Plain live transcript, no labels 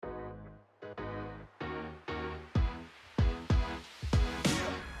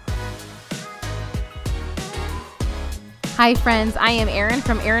Hi friends, I am Erin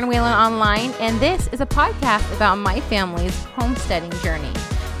from Erin Whalen Online, and this is a podcast about my family's homesteading journey.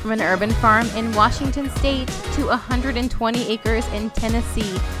 From an urban farm in Washington State to 120 acres in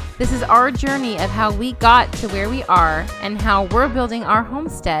Tennessee, this is our journey of how we got to where we are and how we're building our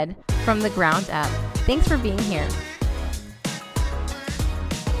homestead from the ground up. Thanks for being here.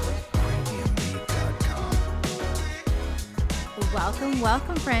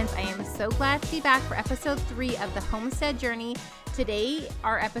 Welcome friends. I am so glad to be back for episode 3 of the Homestead Journey. Today,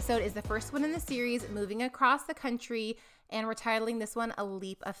 our episode is the first one in the series, Moving Across the Country, and we're titling this one, A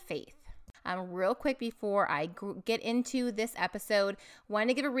Leap of Faith. Real quick before I get into this episode, wanted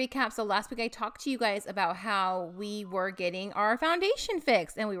to give a recap. So last week I talked to you guys about how we were getting our foundation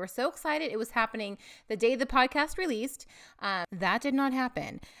fixed, and we were so excited. It was happening the day the podcast released. That did not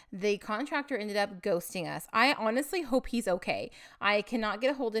happen. The contractor ended up ghosting us. I honestly hope he's okay. I cannot get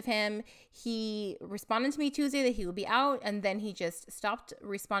a hold of him. He responded to me Tuesday that he would be out, and then he just stopped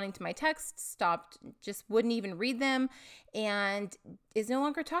responding to my texts, just wouldn't even read them, and is no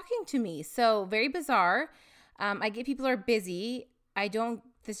longer talking to me. So very bizarre. I get people are busy.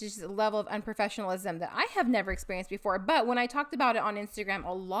 This is just a level of unprofessionalism that I have never experienced before. But when I talked about it on Instagram,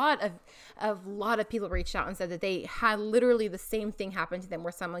 a lot of people reached out and said that they had literally the same thing happen to them,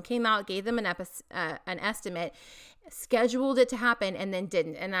 where someone came out, gave them an estimate, scheduled it to happen, and then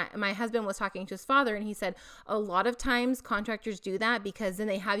didn't. And my husband was talking to his father, and he said a lot of times contractors do that because then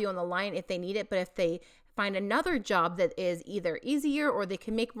they have you on the line if they need it. But if they find another job that is either easier or they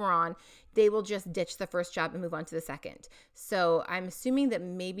can make more on, they will just ditch the first job and move on to the second. So I'm assuming that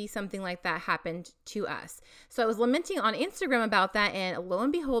maybe something like that happened to us. So I was lamenting on Instagram about that, and lo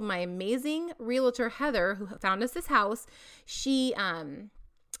and behold, my amazing realtor Heather, who found us this house, she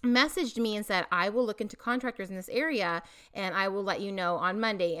messaged me and said, I will look into contractors in this area and I will let you know on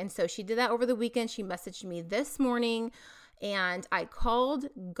Monday. And so she did that over the weekend. She messaged me this morning, and I called,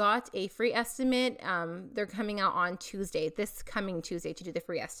 got a free estimate. They're coming out on this coming Tuesday to do the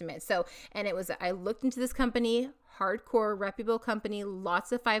free estimate. So, and I looked into this company, hardcore, reputable company,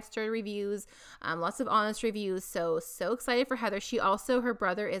 lots of 5-star reviews, lots of honest reviews. So excited for Heather. Her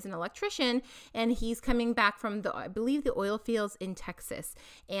brother is an electrician, and he's coming back from I believe the oil fields in Texas,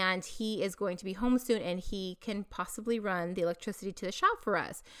 and he is going to be home soon, and he can possibly run the electricity to the shop for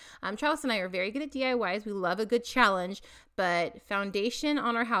us. Travis and I are very good at DIYs. We love a good challenge, but foundation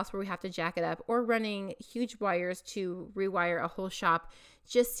on our house where we have to jack it up or running huge wires to rewire a whole shop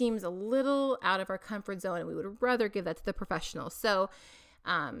just seems a little out of our comfort zone, and we would rather give that to the professionals. So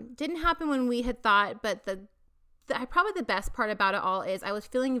didn't happen when we had thought, but probably the best part about it all is I was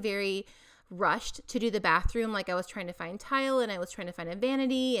feeling very rushed to do the bathroom. Like I was trying to find tile, and I was trying to find a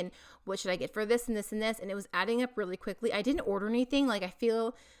vanity, and what should I get for this and this and this, and it was adding up really quickly. I didn't order anything. Like I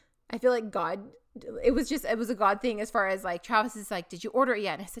feel like God, it was a God thing, as far as like Travis is like, did you order it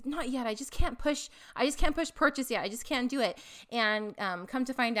yet? And I said, not yet. I just can't push purchase yet. I just can't do it. And come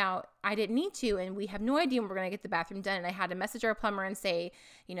to find out, I didn't need to, and we have no idea when we're going to get the bathroom done. And I had to message our plumber and say,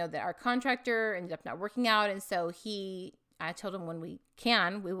 that our contractor ended up not working out. And so I told him when we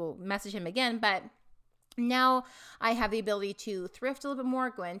will message him again. But now I have the ability to thrift a little bit more,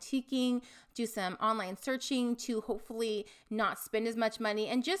 go antiquing, do some online searching to hopefully not spend as much money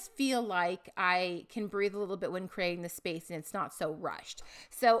and just feel like I can breathe a little bit when creating the space and it's not so rushed.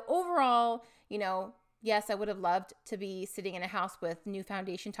 So overall, yes, I would have loved to be sitting in a house with new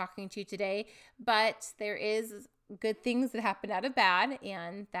foundation talking to you today, but there is good things that happen out of bad,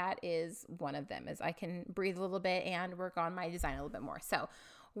 and that is one of them, is I can breathe a little bit and work on my design a little bit more. So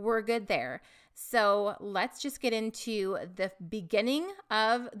we're good there. So let's just get into the beginning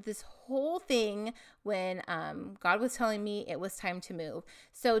of this whole thing when God was telling me it was time to move.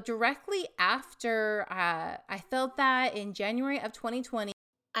 So directly after I felt that in January of 2020,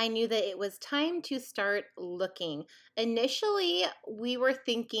 I knew that it was time to start looking. Initially, we were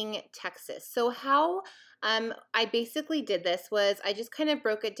thinking Texas. So how I basically did this was I just kind of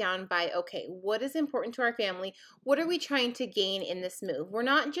broke it down by, okay, what is important to our family? What are we trying to gain in this move? We're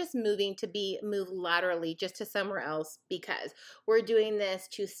not just moving to move laterally just to somewhere else, because we're doing this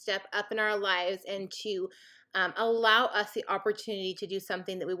to step up in our lives and to allow us the opportunity to do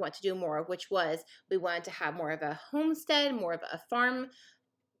something that we want to do more of, which was we wanted to have more of a homestead, more of a farm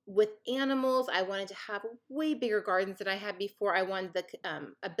with animals. I wanted to have way bigger gardens than I had before. I wanted the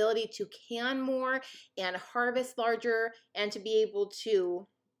ability to can more and harvest larger, and to be able to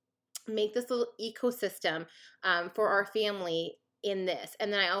make this little ecosystem for our family in this.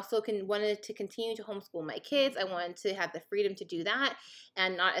 And then I also wanted to continue to homeschool my kids. I wanted to have the freedom to do that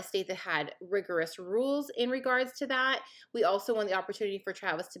and not a state that had rigorous rules in regards to that. We also want the opportunity for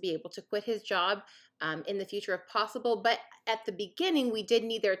Travis to be able to quit his job in the future if possible. But at the beginning, we did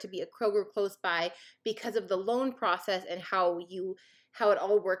need there to be a Kroger close by because of the loan process and how it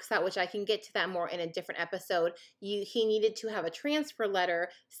all works out, which I can get to that more in a different episode. He needed to have a transfer letter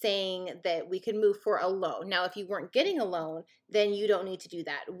saying that we could move for a loan. Now, if you weren't getting a loan, then you don't need to do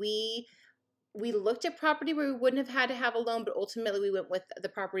that. We looked at property where we wouldn't have had to have a loan, but ultimately we went with the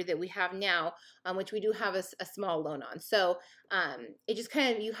property that we have now, which we do have a small loan on. So it just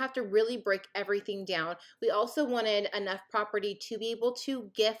kind of, you have to really break everything down. We also wanted enough property to be able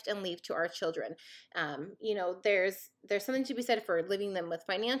to gift and leave to our children. There's something to be said for leaving them with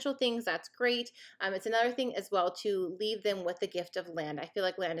financial things. That's great. It's another thing as well to leave them with the gift of land. I feel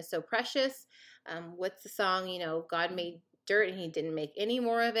like land is so precious. What's the song? God made dirt and he didn't make any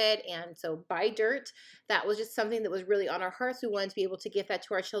more of it, and so buy dirt. That was just something that was really on our hearts. We wanted to be able to give that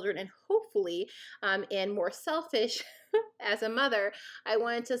to our children, and hopefully and more selfish as a mother, I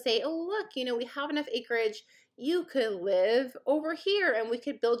wanted to say, oh look, we have enough acreage, you could live over here and we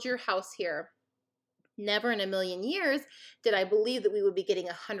could build your house here. Never in a million years did I believe that we would be getting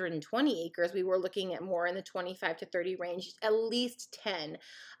 120 acres. We were looking at more in the 25 to 30 range, at least 10,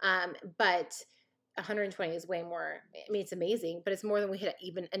 but 120 is way more. I mean, it's amazing, but it's more than we had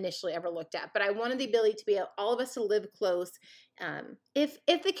even initially ever looked at. But I wanted the ability to be all of us to live close. If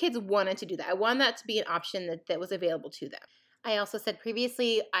the kids wanted to do that, I wanted that to be an option that was available to them. I also said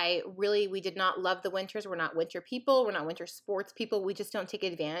previously, we did not love the winters. We're not winter people. We're not winter sports people. We just don't take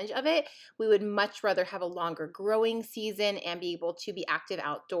advantage of it. We would much rather have a longer growing season and be able to be active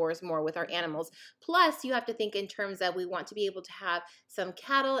outdoors more with our animals. Plus, you have to think in terms of we want to be able to have some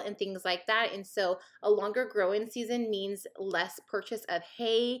cattle and things like that. And so a longer growing season means less purchase of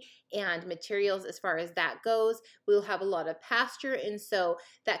hay and materials as far as that goes. We'll have a lot of pasture, and so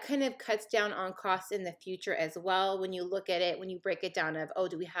that kind of cuts down on costs in the future as well. When you look at it, when you break it down of,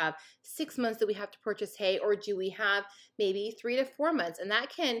 do we have 6 months that we have to purchase hay, or do we have maybe 3 to 4 months? And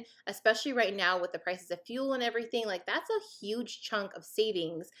that can, especially right now with the prices of fuel and everything, like that's a huge chunk of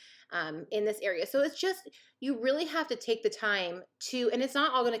savings in this area. So it's just, you really have to take the time to, and it's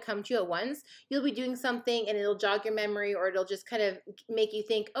not all going to come to you at once. You'll be doing something and it'll jog your memory, or it'll just kind of make you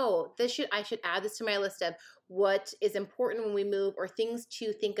think, I should add this to my list of what is important when we move, or things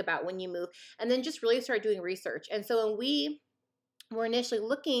to think about when you move, and then just really start doing research. And so when we were initially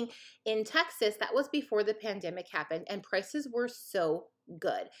looking in Texas, that was before the pandemic happened, and prices were so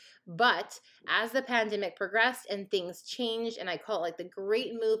good. But as the pandemic progressed and things changed, and I call it like the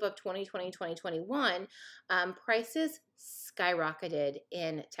great move of 2020, 2021, prices skyrocketed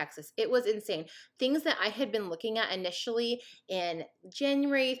in Texas. It was insane. Things that I had been looking at initially in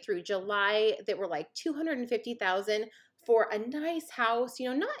January through July that were like $250,000 for a nice house,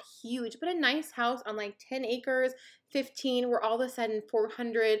 not huge, but a nice house on like 10 acres, 15, were all of a sudden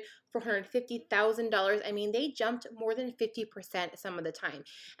 $450,000. I mean, they jumped more than 50% some of the time.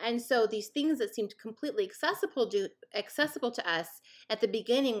 And so these things that seemed completely accessible to us at the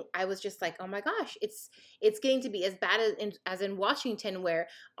beginning, I was just like, oh my gosh, it's getting to be as bad as in Washington, where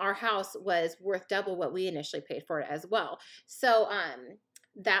our house was worth double what we initially paid for it as well. So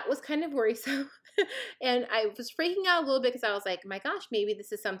that was kind of worrisome. And I was freaking out a little bit because I was like, my gosh, maybe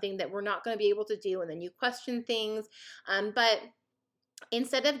this is something that we're not going to be able to do. And then you question things. But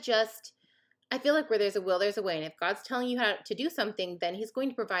instead of just, I feel like where there's a will, there's a way. And if God's telling you how to do something, then he's going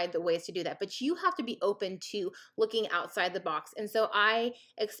to provide the ways to do that. But you have to be open to looking outside the box. And so I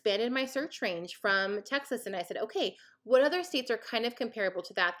expanded my search range from Texas, and I said, okay, what other states are kind of comparable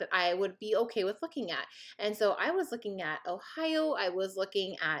to that I would be okay with looking at? And so I was looking at Ohio. I was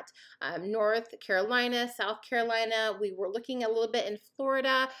looking at North Carolina, South Carolina. We were looking a little bit in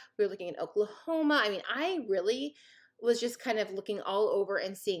Florida. We were looking in Oklahoma. I mean, I really was just kind of looking all over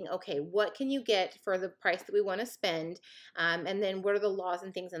and seeing, okay, what can you get for the price that we want to spend? And then what are the laws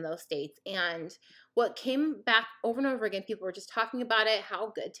and things in those states? And what came back over and over again, people were just talking about it,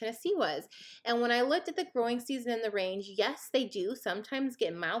 how good Tennessee was. And when I looked at the growing season in the range, yes, they do sometimes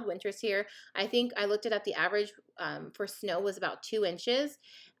get mild winters here. I think I looked it up, the average for snow was about 2 inches.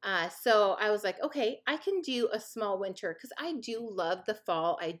 So I was like, okay, I can do a small winter, because I do love the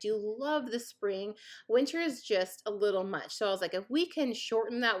fall. I do love the spring. Winter is just a little much. So I was like, if we can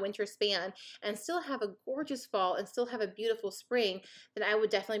shorten that winter span and still have a gorgeous fall and still have a beautiful spring, then I would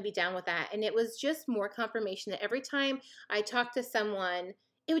definitely be down with that. And it was just more confirmation that every time I talked to someone,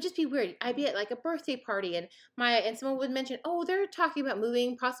 it would just be weird. I'd be at like a birthday party and someone would mention, oh, they're talking about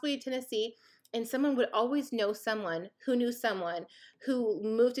moving possibly to Tennessee. and someone would always know someone who knew someone who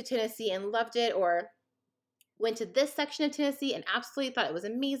moved to Tennessee and loved it, or went to this section of Tennessee and absolutely thought it was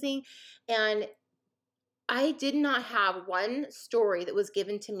amazing. And I did not have one story that was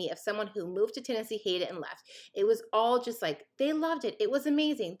given to me of someone who moved to Tennessee, hated it, and left. It was all just like, they loved it. It was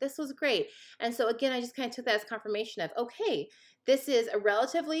amazing. This was great. And so again, I just kind of took that as confirmation of, okay, this is a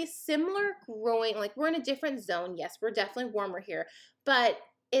relatively similar growing, like we're in a different zone. Yes, we're definitely warmer here, but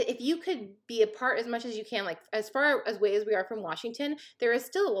if you could be apart as much as you can, like as far as way as we are from Washington, there is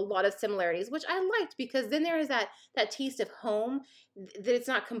still a lot of similarities, which I liked, because then there is that taste of home, that it's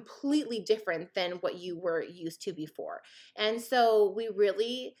not completely different than what you were used to before. And so we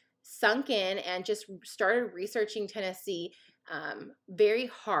really sunk in and just started researching Tennessee very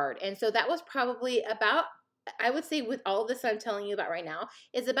hard. And so that was probably about, I would say, with all of this I'm telling you about right now,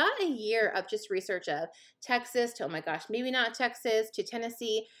 is about a year of just research of Texas to, oh my gosh, maybe not Texas, to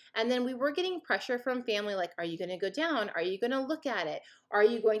Tennessee. And then we were getting pressure from family, like, are you going to go down? Are you going to look at it? Are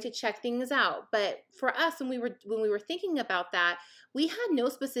you going to check things out? But for us, when we were thinking about that, we had no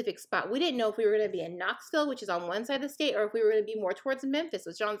specific spot. We didn't know if we were going to be in Knoxville, which is on one side of the state, or if we were going to be more towards Memphis,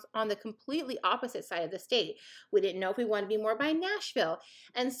 which is on the completely opposite side of the state. We didn't know if we wanted to be more by Nashville.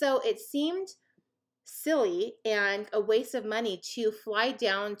 And so it seemed silly and a waste of money to fly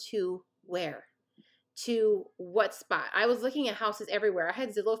down to where? To what spot? I was looking at houses everywhere. I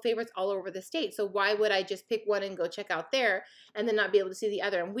had Zillow favorites all over the state. So why would I just pick one and go check out there and then not be able to see the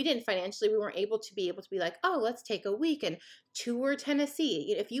other? And we weren't able to be like, oh, let's take a week and tour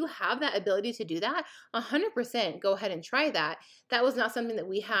Tennessee. If you have that ability to do that, 100% go ahead and try that. That was not something that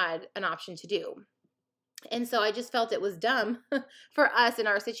we had an option to do. And so I just felt it was dumb for us in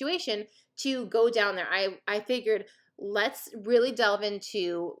our situation to go down there. I figured, let's really delve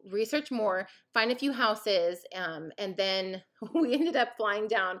into research more, find a few houses, and then we ended up flying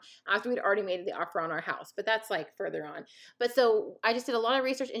down after we'd already made the offer on our house. But that's like further on. But so I just did a lot of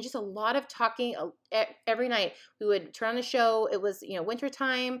research and just a lot of talking every night. We would turn on a show. It was, winter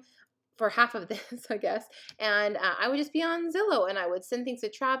time for half of this, I guess. And I would just be on Zillow, and I would send things to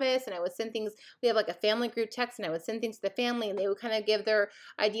Travis, and I would send things, we have like a family group text, and I would send things to the family, and they would kind of give their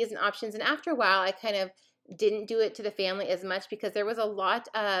ideas and options. And after a while, I kind of didn't do it to the family as much, because there was a lot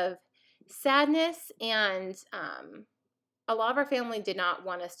of sadness, and a lot of our family did not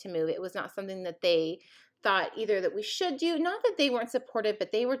want us to move. It was not something that they thought either that we should do. Not that they weren't supportive,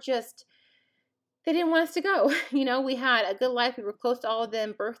 but they were just, they didn't want us to go. We had a good life. We were close to all of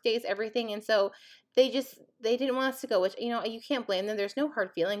them, birthdays, everything. And so they didn't want us to go, which, you can't blame them. There's no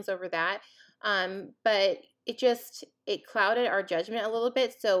hard feelings over that. But it clouded our judgment a little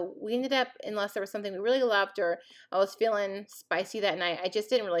bit. So we ended up, unless there was something we really loved, or I was feeling spicy that night, I just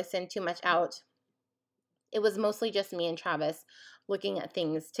didn't really send too much out. It was mostly just me and Travis looking at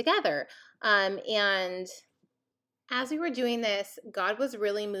things together. And as we were doing this, God was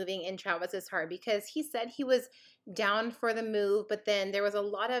really moving in Travis's heart, because he said he was down for the move, but then there was a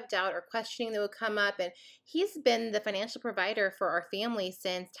lot of doubt or questioning that would come up. And he's been the financial provider for our family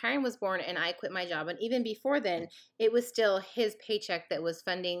since Tyron was born and I quit my job. And even before then, it was still his paycheck that was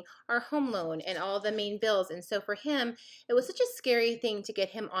funding our home loan and all the main bills. And so for him, it was such a scary thing to get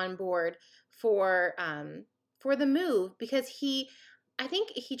him on board for the move, because I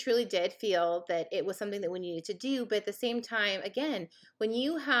think he truly did feel that it was something that we needed to do. But at the same time, again, when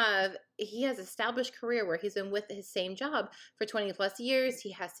he has established career where he's been with his same job for 20 plus years,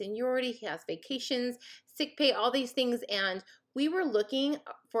 he has seniority, he has vacations, sick pay, all these things. And we were looking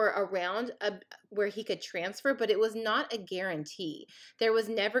for around where he could transfer, but it was not a guarantee. There was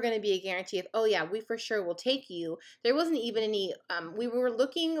never going to be a guarantee of, oh yeah, we for sure will take you. There wasn't even any, we were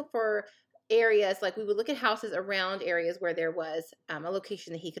looking for areas, like we would look at houses around areas where there was a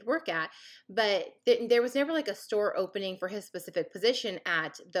location that he could work at, but there was never like a store opening for his specific position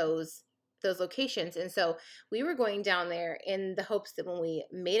at those locations. And so we were going down there in the hopes that when we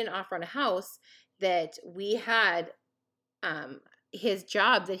made an offer on a house, that we had his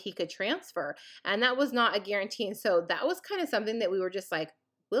job that he could transfer, and that was not a guarantee. And so that was kind of something that we were just like,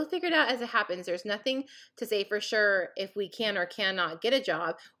 we'll figure it out as it happens. There's nothing to say for sure if we can or cannot get a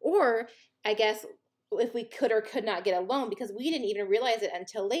job, or I guess if we could or could not get a loan, because we didn't even realize it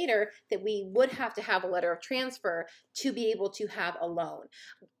until later that we would have to have a letter of transfer to be able to have a loan.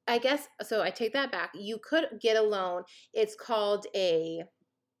 I guess, so I take that back. You could get a loan. It's called it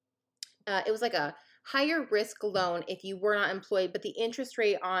was like a higher risk loan if you were not employed, but the interest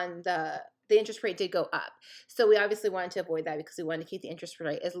rate on the interest rate did go up. So we obviously wanted to avoid that, because we wanted to keep the interest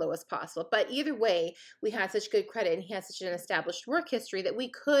rate as low as possible. But either way, we had such good credit and he had such an established work history that we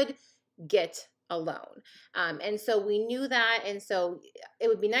could get alone. And so we knew that. And so it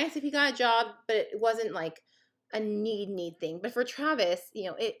would be nice if he got a job, but it wasn't like a need thing. But for Travis,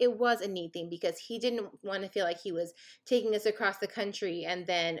 it was a need thing because he didn't want to feel like he was taking us across the country and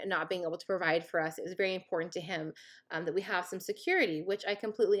then not being able to provide for us. It was very important to him that we have some security, which I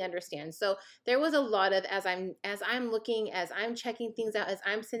completely understand. So there was a lot of, as I'm looking, as I'm checking things out, as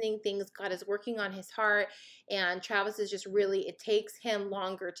I'm sending things, God is working on his heart. And Travis is just really, it takes him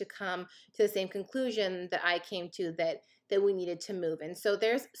longer to come to the same conclusion that I came to, that we needed to move. And so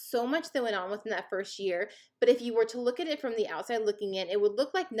there's so much that went on within that first year. But if you were to look at it from the outside looking in, it would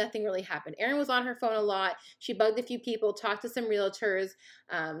look like nothing really happened. Erin was on her phone a lot. She bugged a few people, talked to some realtors,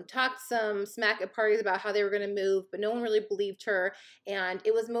 talked some smack at parties about how they were going to move, but no one really believed her. And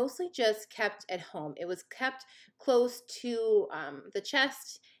it was mostly just kept at home. It was kept close to the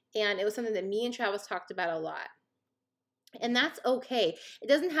chest. And it was something that me and Travis talked about a lot. And that's okay. It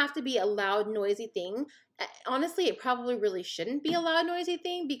doesn't have to be a loud, noisy thing. Honestly, it probably really shouldn't be a loud, noisy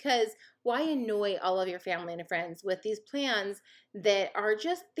thing, because why annoy all of your family and friends with these plans that are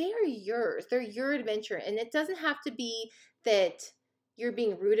just, they're yours. They're your adventure. And it doesn't have to be that you're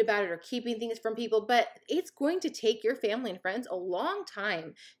being rude about it or keeping things from people, but it's going to take your family and friends a long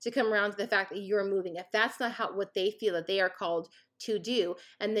time to come around to the fact that you're moving. If that's not what they feel that they are called to do,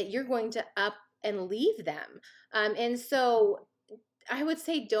 and that you're going to up and leave them. And so I would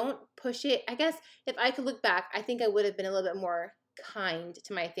say don't push it. I guess if I could look back, I think I would have been a little bit more kind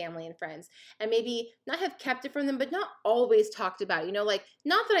to my family and friends, and maybe not have kept it from them, but not always talked about it, like,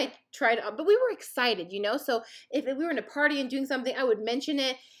 not that I tried, but we were excited, so if we were in a party and doing something, I would mention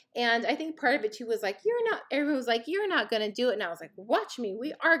it. And I think part of it too was like, everyone was like, you're not going to do it. And I was like, watch me,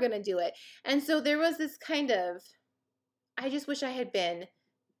 we are going to do it. And so there was this kind of, I just wish I had been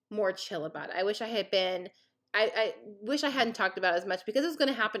more chill about it. I wish I had been, I wish I hadn't talked about it as much, because it was going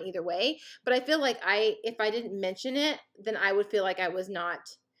to happen either way. But I feel like if I didn't mention it, then I would feel like I was not,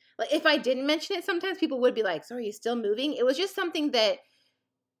 like, if I didn't mention it, sometimes people would be like, so are you still moving? It was just something that,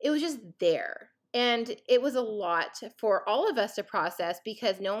 it was just there. And it was a lot for all of us to process,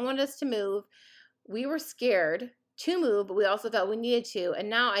 because no one wanted us to move. We were scared to move, but we also felt we needed to. And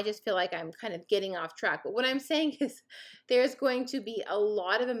now I just feel like I'm kind of getting off track. But what I'm saying is there's going to be a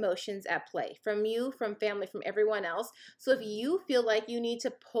lot of emotions at play from you, from family, from everyone else. So if you feel like you need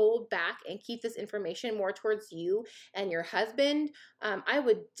to pull back and keep this information more towards you and your husband, I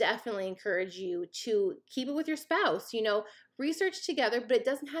would definitely encourage you to keep it with your spouse. Research together, but it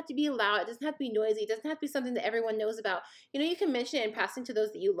doesn't have to be loud. It doesn't have to be noisy. It doesn't have to be something that everyone knows about. You can mention it in passing to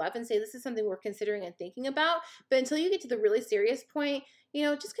those that you love and say, this is something we're considering and thinking about. But until you get to the really serious point,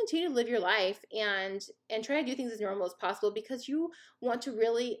 just continue to live your life and try to do things as normal as possible, because you want to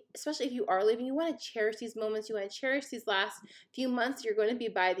really, especially if you are leaving, you want to cherish these moments. You want to cherish these last few months you're going to be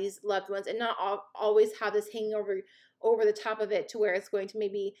by these loved ones, and not always have this hanging over the top of it to where it's going to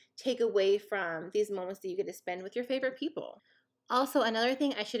maybe take away from these moments that you get to spend with your favorite people. Also, another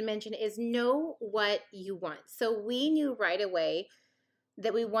thing I should mention is know what you want. So we knew right away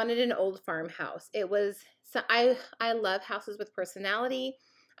that we wanted an old farmhouse. I love houses with personality.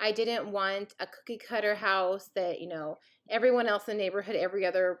 I didn't want a cookie cutter house that, everyone else in the neighborhood, every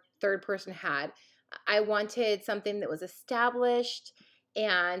other third person had. I wanted something that was established,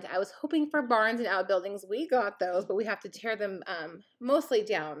 and I was hoping for barns and outbuildings. We got those, but we have to tear them mostly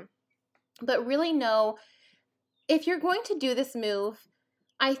down. But really know, if you're going to do this move,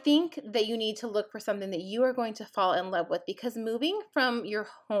 I think that you need to look for something that you are going to fall in love with, because moving from your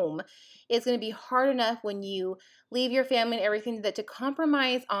home is going to be hard enough when you leave your family and everything, that to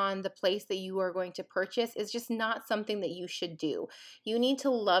compromise on the place that you are going to purchase is just not something that you should do. You need to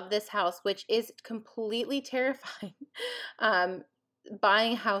love this house, which is completely terrifying.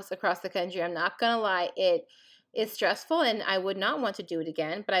 Buying a house across the country, I'm not going to lie, it is stressful, and I would not want to do it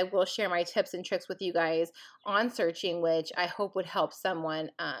again, but I will share my tips and tricks with you guys on searching, which I hope would help someone.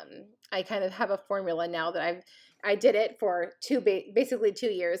 I kind of have a formula now that I did it for basically 2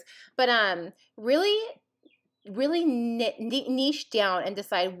 years, but really niche down and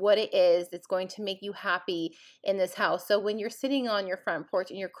decide what it is that's going to make you happy in this house. So when you're sitting on your front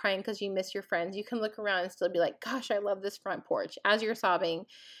porch and you're crying because you miss your friends, you can look around and still be like, gosh, I love this front porch, as you're sobbing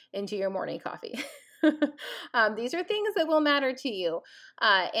into your morning coffee. These are things that will matter to you,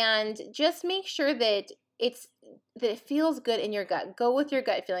 and just make sure that it feels good in your gut. Go with your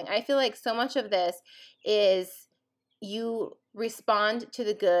gut feeling. I feel like so much of this is you respond to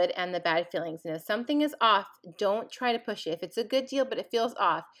the good and the bad feelings. And if something is off, don't try to push it. If it's a good deal but it feels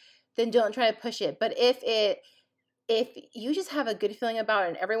off, then don't try to push it. But if you just have a good feeling about it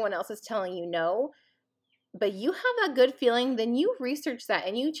and everyone else is telling you no, but you have that good feeling, then you research that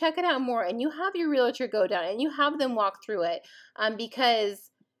and you check it out more and you have your realtor go down and you have them walk through it,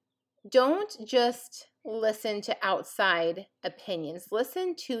 because don't just listen to outside opinions.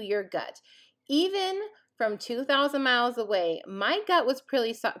 Listen to your gut. Even from 2,000 miles away, my gut was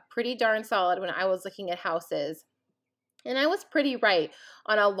pretty darn solid when I was looking at houses. And I was pretty right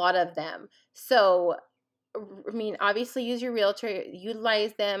on a lot of them. So, I mean, obviously use your realtor,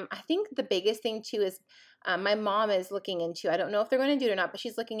 utilize them. I think the biggest thing too is my mom is looking into, I don't know if they're going to do it or not, but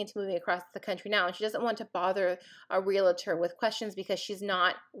she's looking into moving across the country now. And she doesn't want to bother a realtor with questions because she's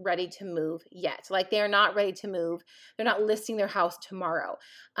not ready to move yet. Like, they are not ready to move. They're not listing their house tomorrow.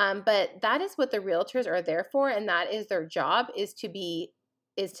 But that is what the realtors are there for. And that is their job, is to be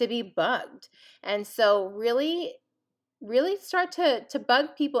bugged. And so really start to bug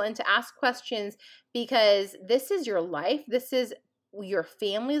people and to ask questions, because this is your life. This is your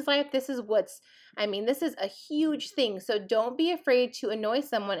family's life. This is this is a huge thing. So don't be afraid to annoy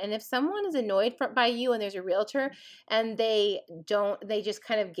someone. And if someone is annoyed by you and there's a realtor and they just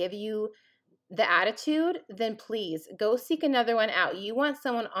kind of give you the attitude, then please go seek another one out. You want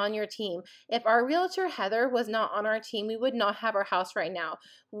someone on your team. If our realtor Heather was not on our team, we would not have our house right now.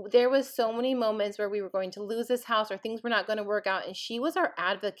 There was so many moments where we were going to lose this house or things were not going to work out, and she was our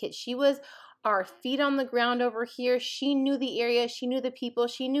advocate. She was our feet on the ground over here. She knew the area, she knew the people,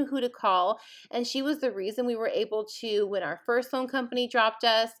 she knew who to call, and she was the reason we were able to, when our first loan company dropped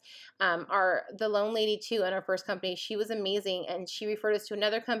us, the loan lady too in our first company, she was amazing, and she referred us to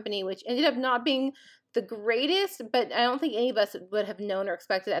another company, which ended up not being the greatest, but I don't think any of us would have known or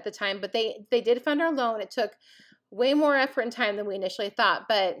expected at the time. But they did fund our loan. It took way more effort and time than we initially thought,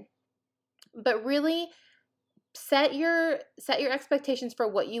 but really set your expectations for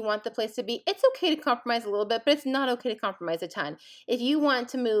what you want the place to be. It's okay to compromise a little bit, but it's not okay to compromise a ton. If you want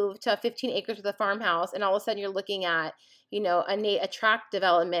to move to 15 acres with a farmhouse and all of a sudden you're looking at, a tract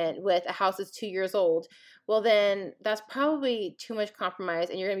development with a house that's 2 years old, well, then that's probably too much compromise,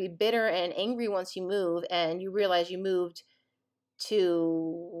 and you're going to be bitter and angry once you move and you realize you moved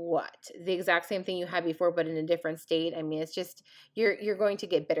to the exact same thing you had before, but in a different state. I mean, it's just, you're going to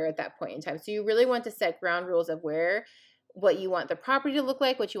get bitter at that point in time. So you really want to set ground rules of what you want the property to look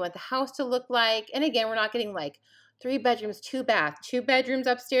like, what you want the house to look like. And again, we're not getting like 3 bedrooms, 2 bath, 2 bedrooms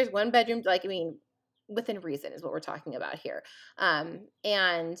upstairs, 1 bedroom. Within reason is what we're talking about here. And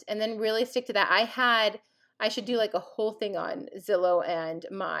then really stick to that. I should do like a whole thing on Zillow and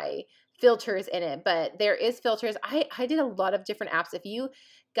my filters in it, but there is filters. I did a lot of different apps. If you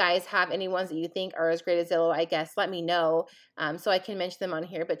guys have any ones that you think are as great as Zillow, I guess let me know, so I can mention them on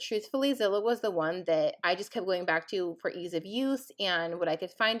here. But truthfully, Zillow was the one that I just kept going back to for ease of use and what I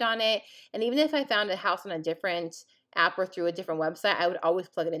could find on it. And even if I found a house on a different app or through a different website, I would always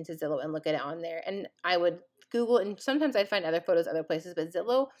plug it into Zillow and look at it on there. And I would Google, and sometimes I'd find other photos other places, but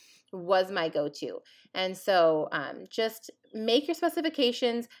Zillow was my go-to. And so just make your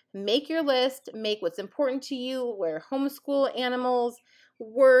specifications, make your list, make what's important to you, where homeschool, animals,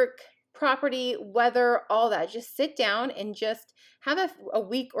 work, property, weather, all that. Just sit down and just have a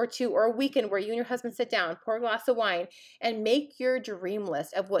week or two or a weekend where you and your husband sit down, pour a glass of wine, and make your dream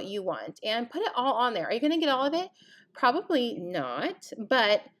list of what you want and put it all on there. Are you going to get all of it? Probably not,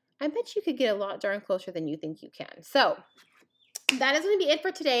 but I bet you could get a lot darn closer than you think you can. So that is going to be it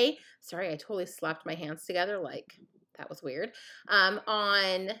for today. Sorry, I totally slapped my hands together. Like, that was weird.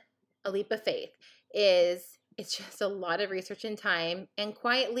 On A Leap of Faith it's just a lot of research and time and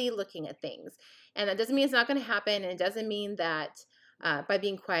quietly looking at things. And that doesn't mean it's not going to happen. And it doesn't mean that by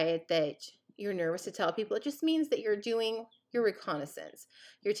being quiet that you're nervous to tell people. It just means that you're doing your reconnaissance.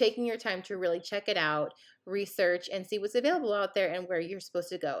 You're taking your time to really check it out, research, and see what's available out there and where you're supposed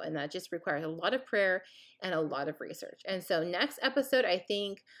to go. And that just requires a lot of prayer and a lot of research. And so next episode, I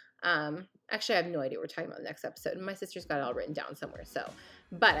think, actually, I have no idea what we're talking about in the next episode. My sister's got it all written down somewhere.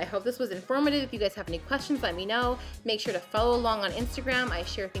 But I hope this was informative. If you guys have any questions, let me know. Make sure to follow along on Instagram. I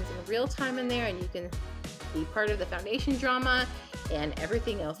share things in real time in there, and you can be part of the foundation drama and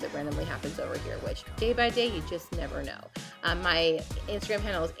everything else that randomly happens over here, which day by day, you just never know. My Instagram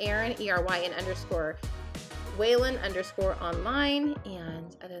handle is Erin, ERYN_ Whalen _ online.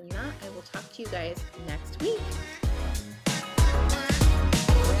 And other than that, I will talk to you guys next week.